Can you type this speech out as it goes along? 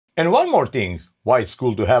And one more thing, why it's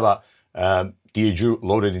cool to have a THU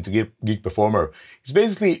loaded into Gig Performer, it's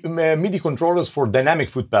basically MIDI controllers for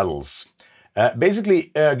dynamic foot pedals.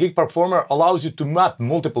 Basically, Gig Performer allows you to map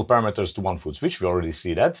multiple parameters to one foot switch, we already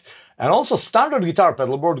see that. And also standard guitar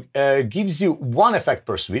pedal board gives you one effect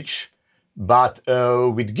per switch, but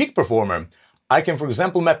with Gig Performer, I can, for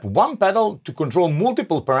example, map one pedal to control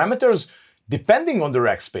multiple parameters depending on the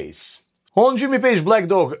rack space. On Jimmy Page Black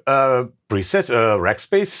Dog preset rack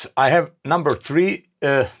space, I have number 3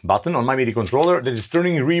 button on my MIDI controller that is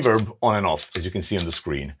turning reverb on and off, as you can see on the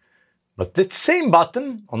screen. But that same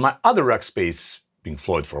button on my other rack space, Pink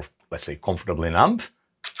Floyd for, let's say, comfortably numb,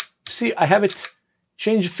 you see I have it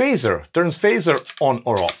change phaser, turns phaser on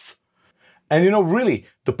or off. And you know, really,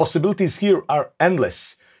 the possibilities here are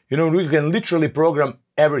endless. You know, we can literally program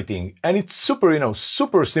everything, and it's super, you know,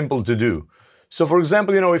 super simple to do. So for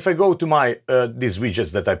example, you know, if I go to my, these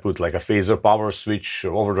widgets that I put, like a phaser power switch,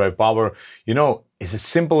 or overdrive power, you know, it's as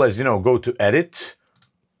simple as, you know, go to edit,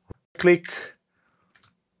 click,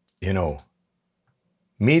 you know,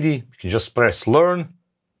 MIDI, you can just press learn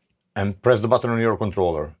and press the button on your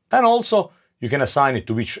controller. And also you can assign it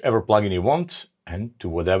to whichever plugin you want and to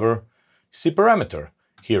whatever C parameter.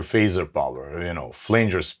 Here, phaser power, you know,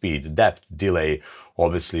 flanger speed, depth, delay.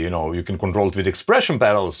 Obviously, you know, you can control it with expression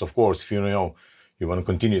pedals, of course, if you know you want a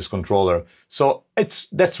continuous controller. So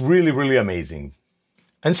that's really, really amazing.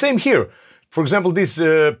 And same here. For example, this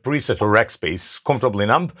preset or rack space, comfortably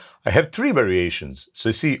numb, I have 3 variations. So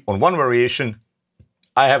you see, on one variation,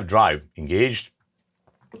 I have drive engaged.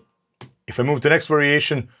 If I move to the next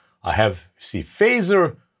variation, I have, see,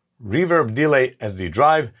 phaser, reverb, delay as the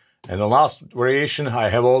drive. And the last variation, I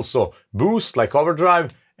have also boost, like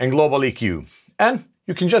overdrive, and global EQ. And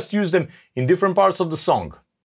you can just use them in different parts of the song.